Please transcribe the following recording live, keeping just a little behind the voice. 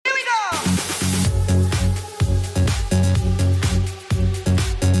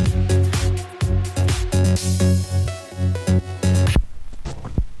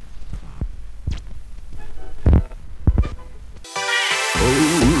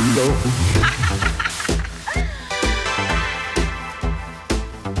This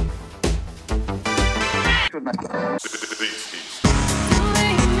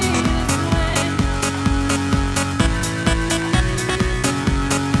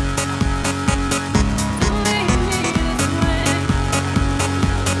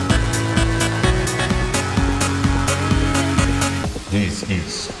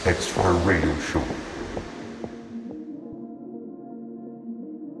is X-Far Radio Show.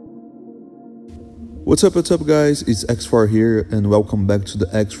 What's up guys, it's X-Far here and welcome back to the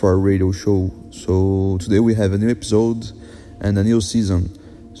X-Far Radio Show. So today we have a new episode and a new season.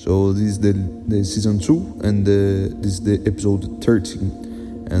 So this is the season 2 and this is the episode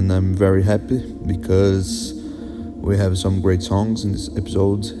 13. And I'm very happy because we have some great songs in this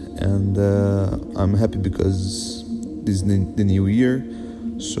episode. And I'm happy because this is the new year.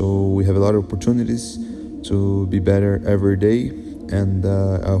 So we have a lot of opportunities to be better every day. And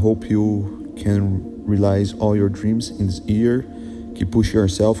I hope you can realize all your dreams in this year. Keep pushing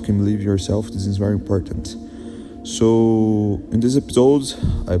yourself, keep believe yourself. This is very important. So in this episode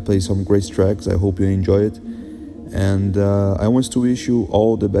I play some great tracks. I hope you enjoy it, and I want to wish you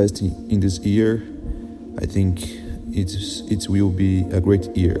all the best in this year. I think it will be a great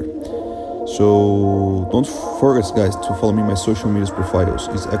year. So don't forget guys to follow me on my social media profiles.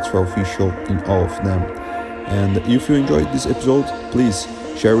 It's X-Far Official in all of them. And if you enjoyed this episode, please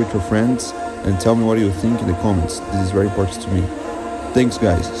share with your friends and tell me what you think in the comments. This is very important to me. Thanks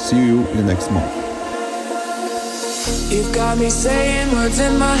guys, see you in the next month. You've got me saying words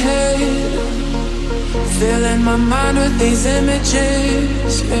in my head, filling my mind with these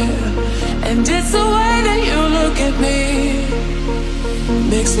images, yeah. And it's the way that you look at me,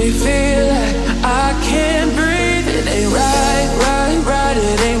 makes me feel like I can't breathe. It ain't right, it ain't right,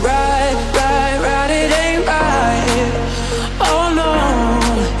 it ain't right. Oh no,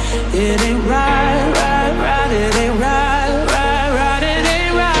 it ain't right, it ain't right, it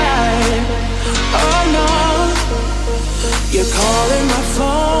ain't right. Oh no, you're calling my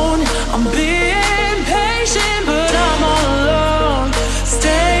phone, I'm being patient, but I'm all alone.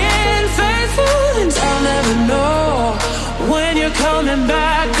 Staying faithful and I'll never know when you're coming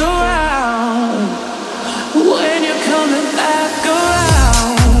back around. When you're coming back around.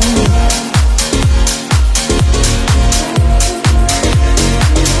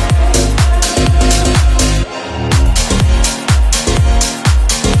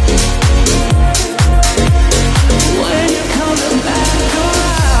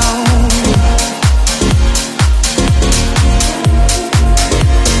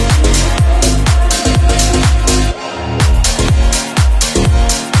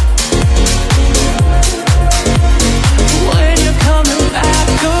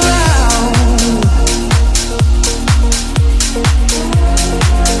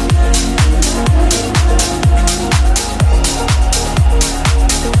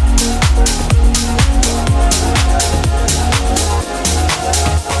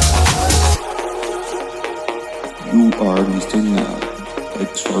 You are listening now,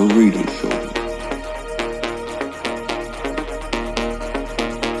 X-Far Radio Show.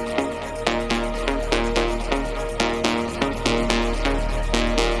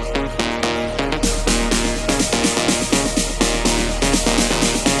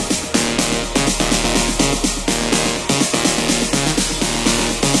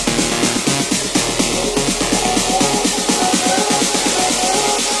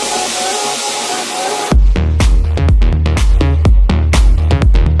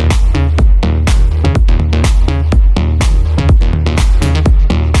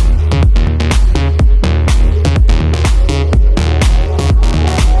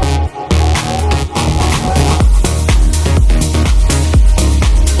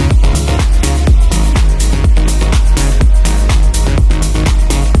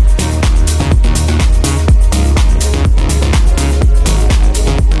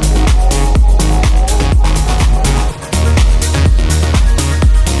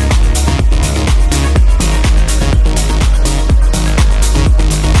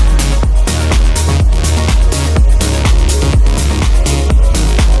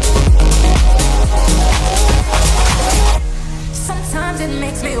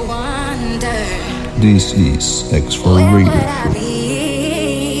 This is X-Far Radio Show.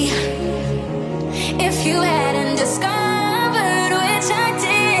 If you hadn't discovered which I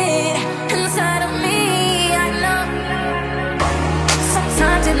did inside of me, I know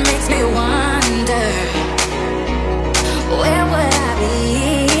sometimes it makes me wonder, where would I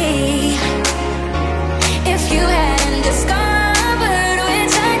be if you hadn't discovered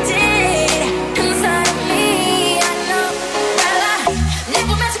which I did inside of me? I know that I never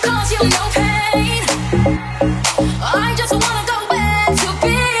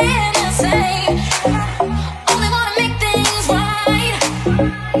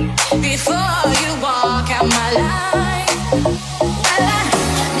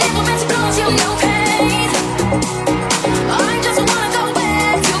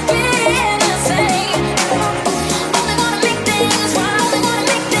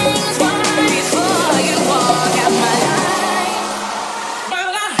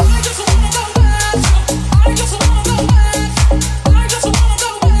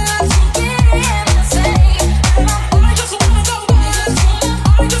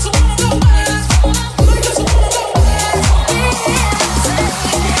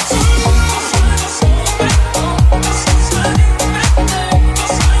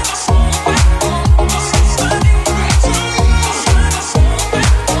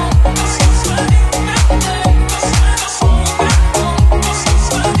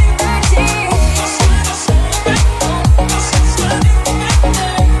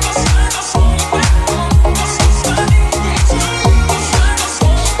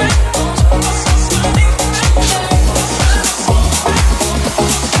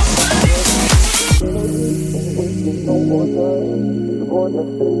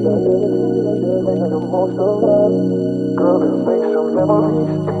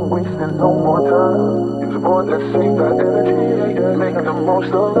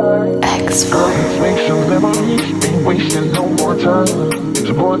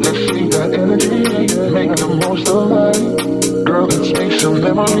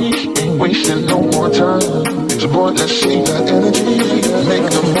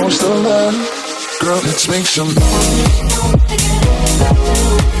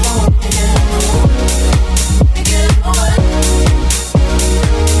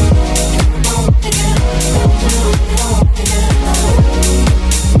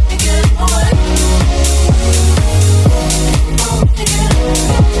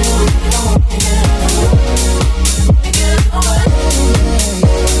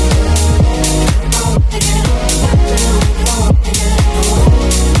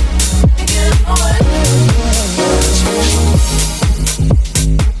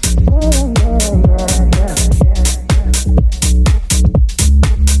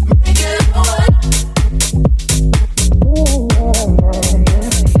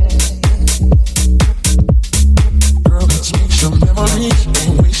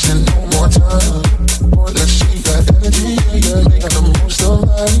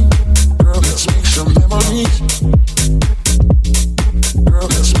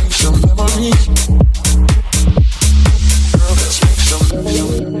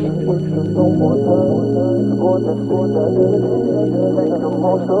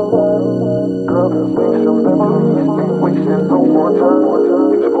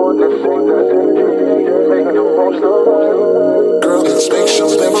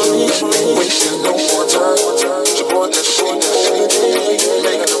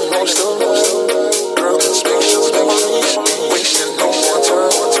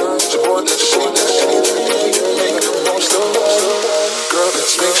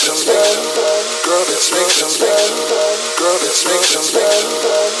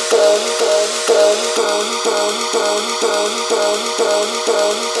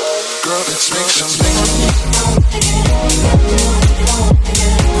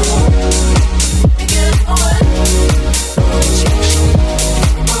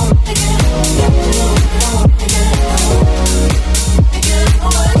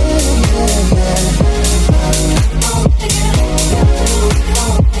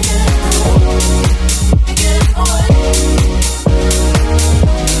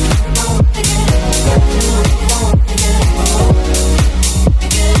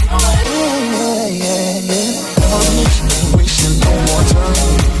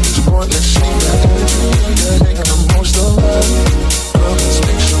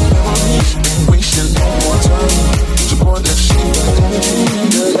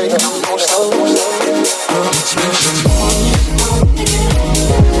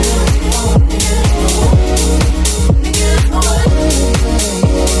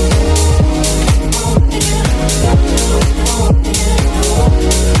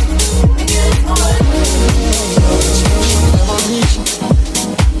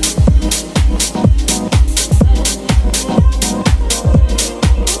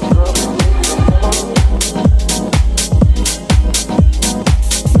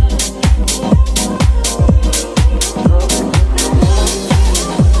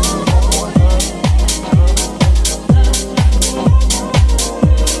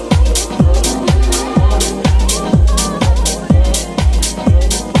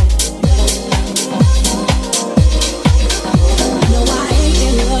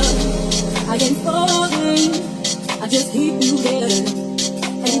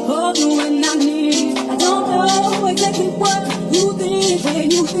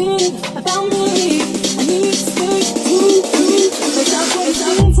Radio Show.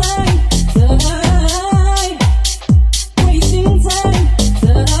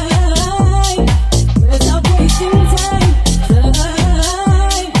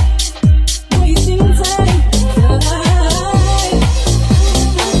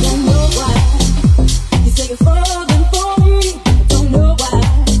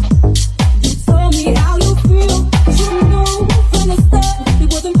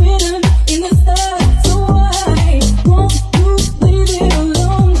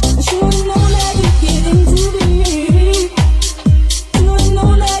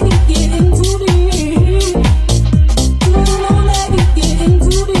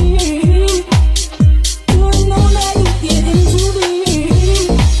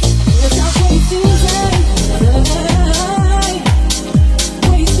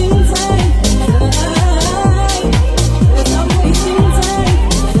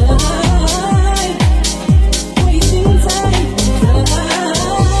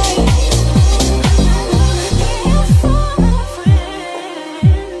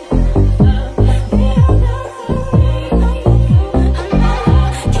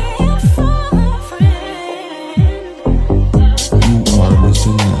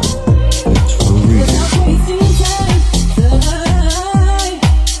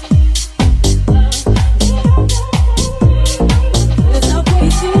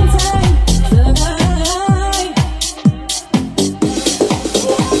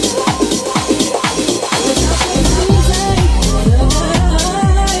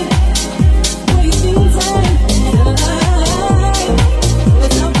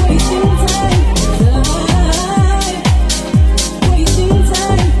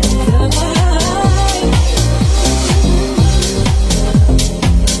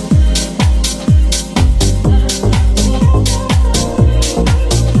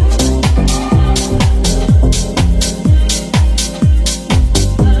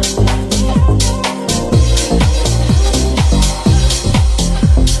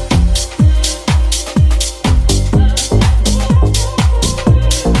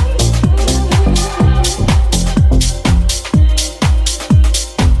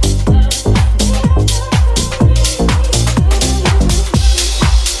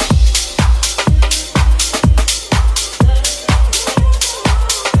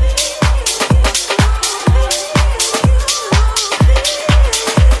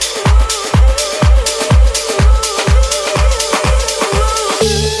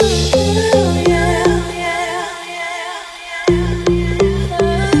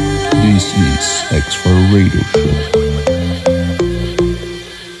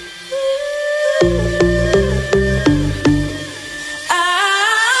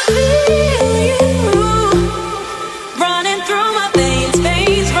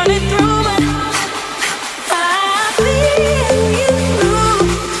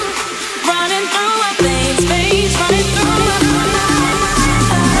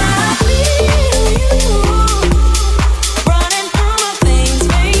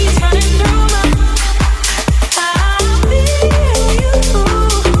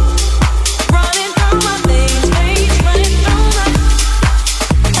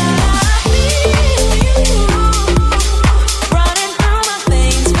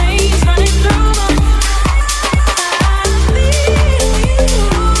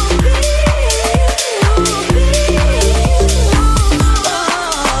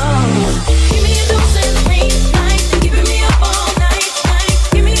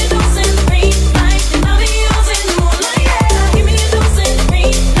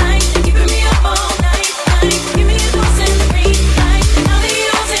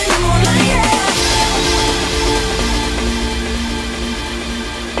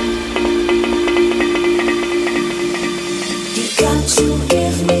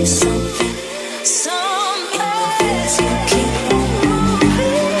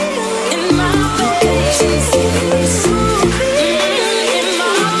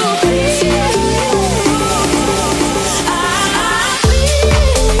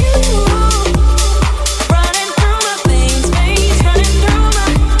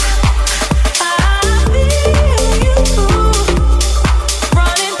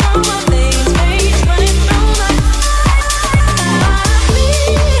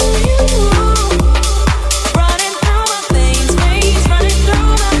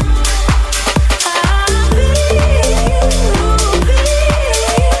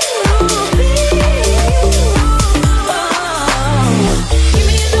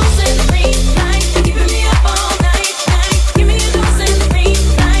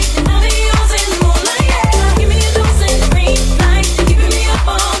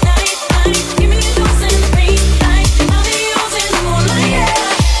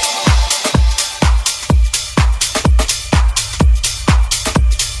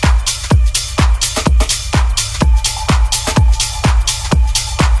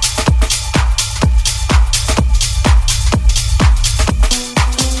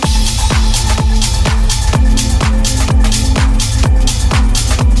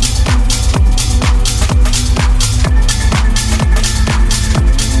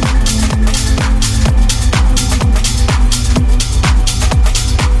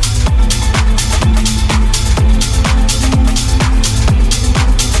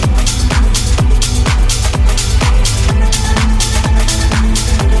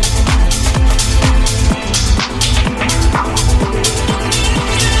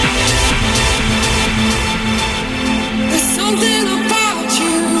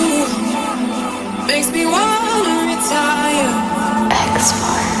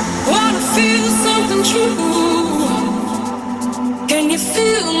 true? Can you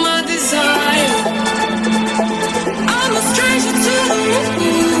feel my desire? I'm a stranger to the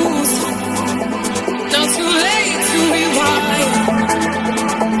rules. Not too late to rewire.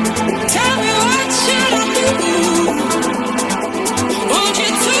 Tell me what should I do? Want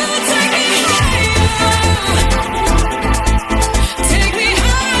you to take me higher? Take me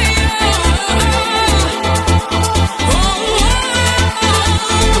higher. Oh,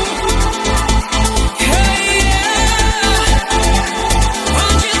 yeah, yeah.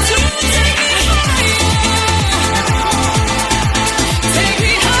 Want you to take me higher? Take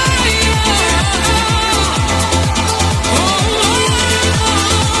me higher. Oh,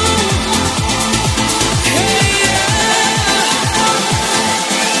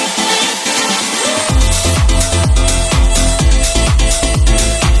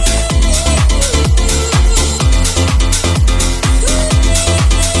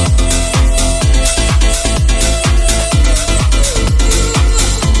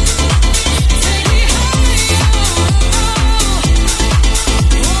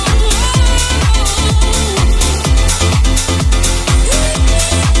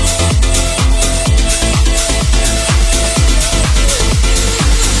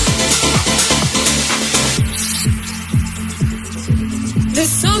 there's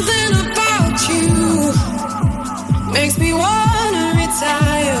something about you makes me wanna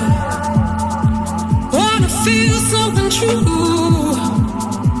retire. Wanna feel something true.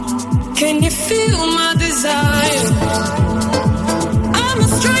 Can you feel my desire? I'm a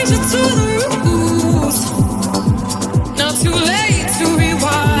stranger to the rules. Not too late to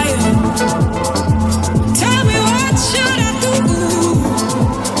rewire. Tell me what should I do?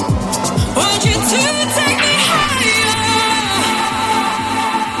 Want you to take me higher?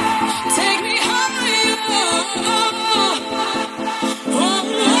 Take me higher. Oh,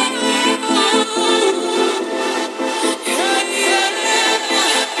 yeah,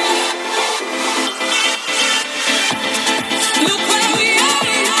 yeah. Look where we are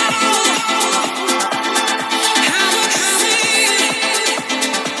now.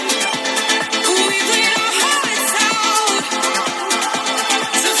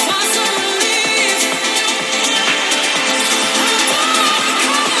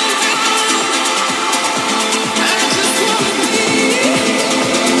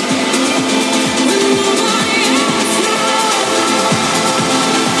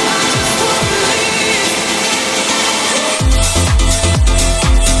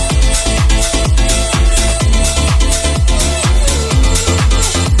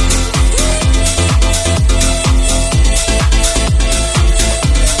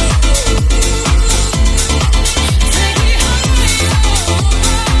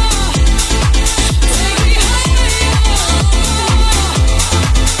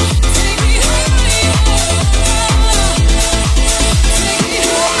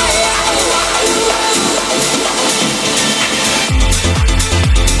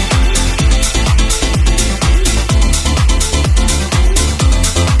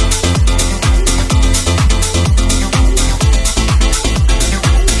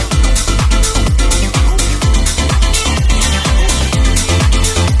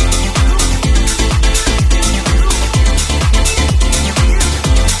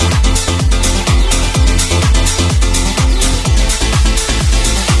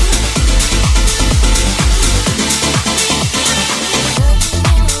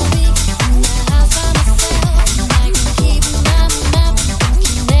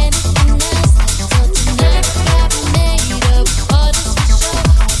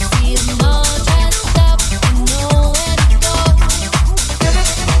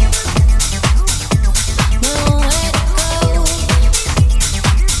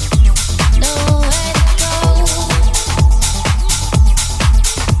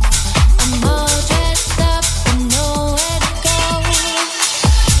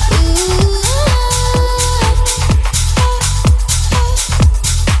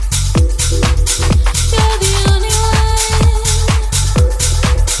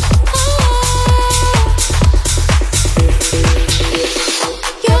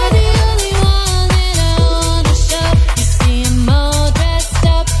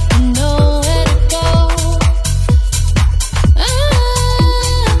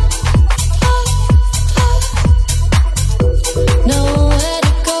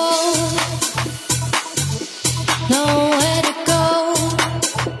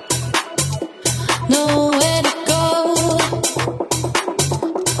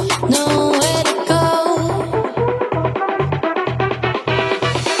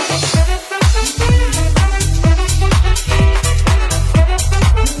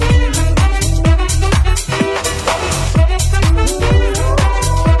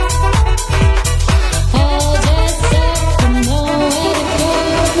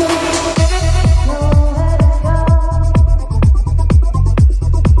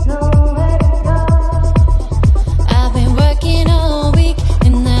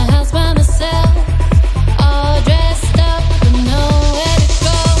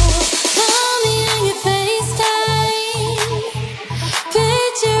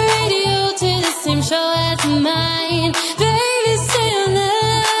 mine. Baby, stay on the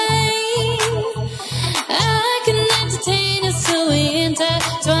line. I can entertain us till we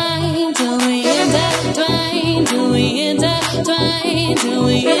intertwine, till we intertwine, till we intertwine, till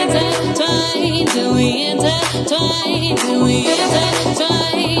we intertwine, till we intertwine, till we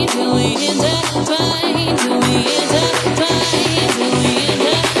intertwine, till we intertwine, till we intertwine, till we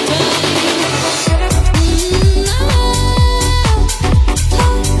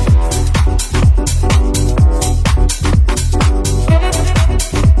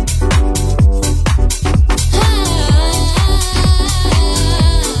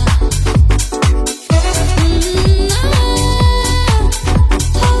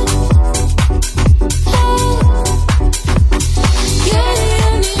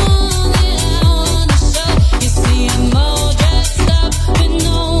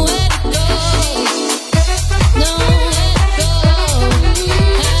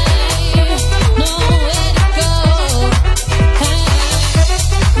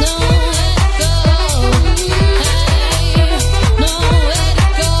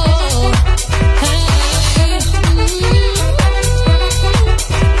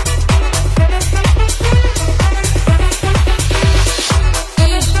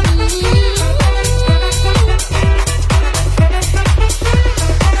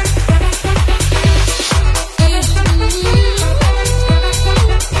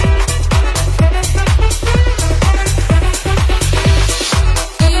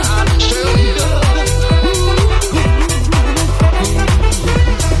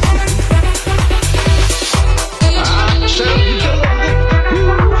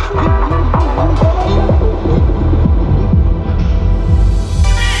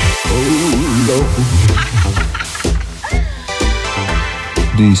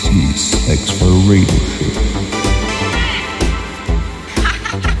This is X-Far Radio Show.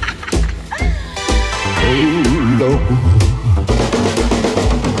 Oh, Lord.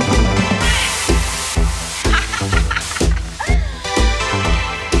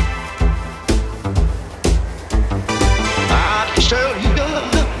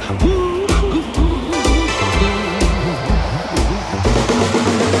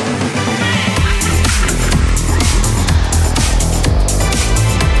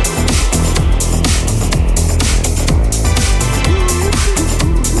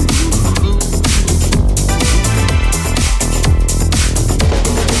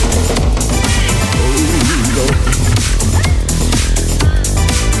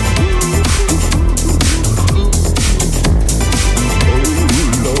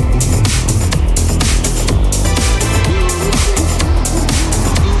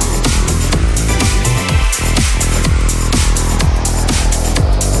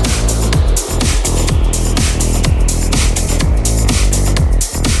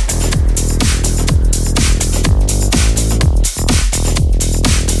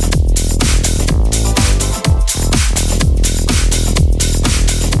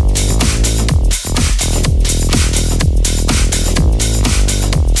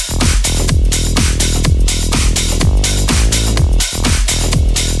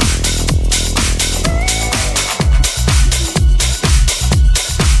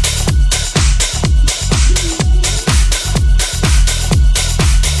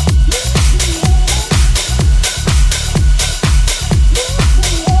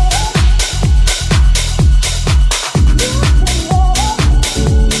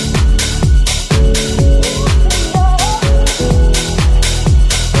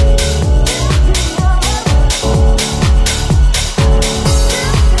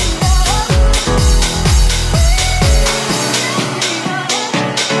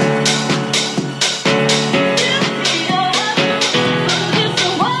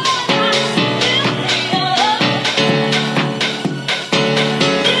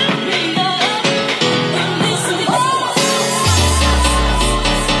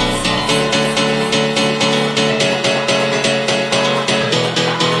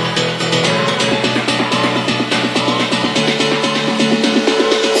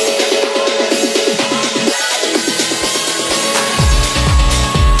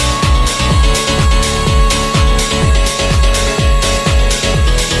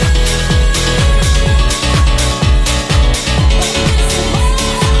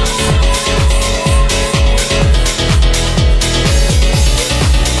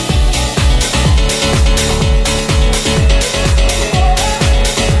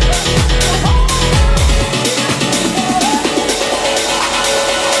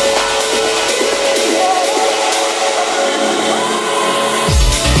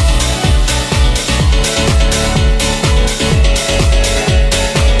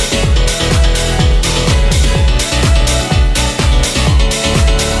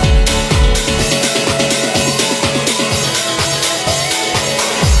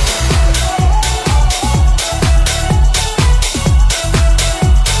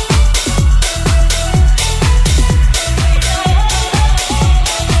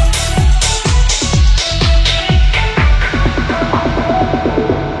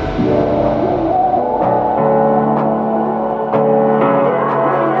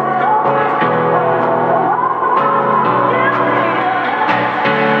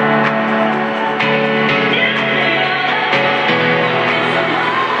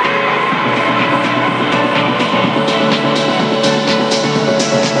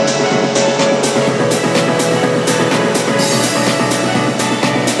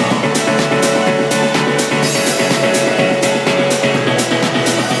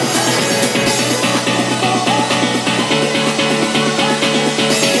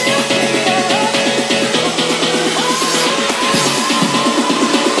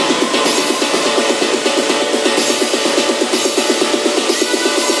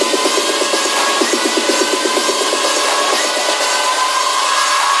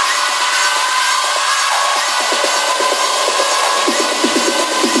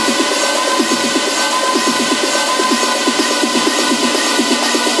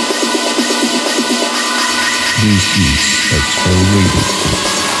 This is X-Fire Radio Show.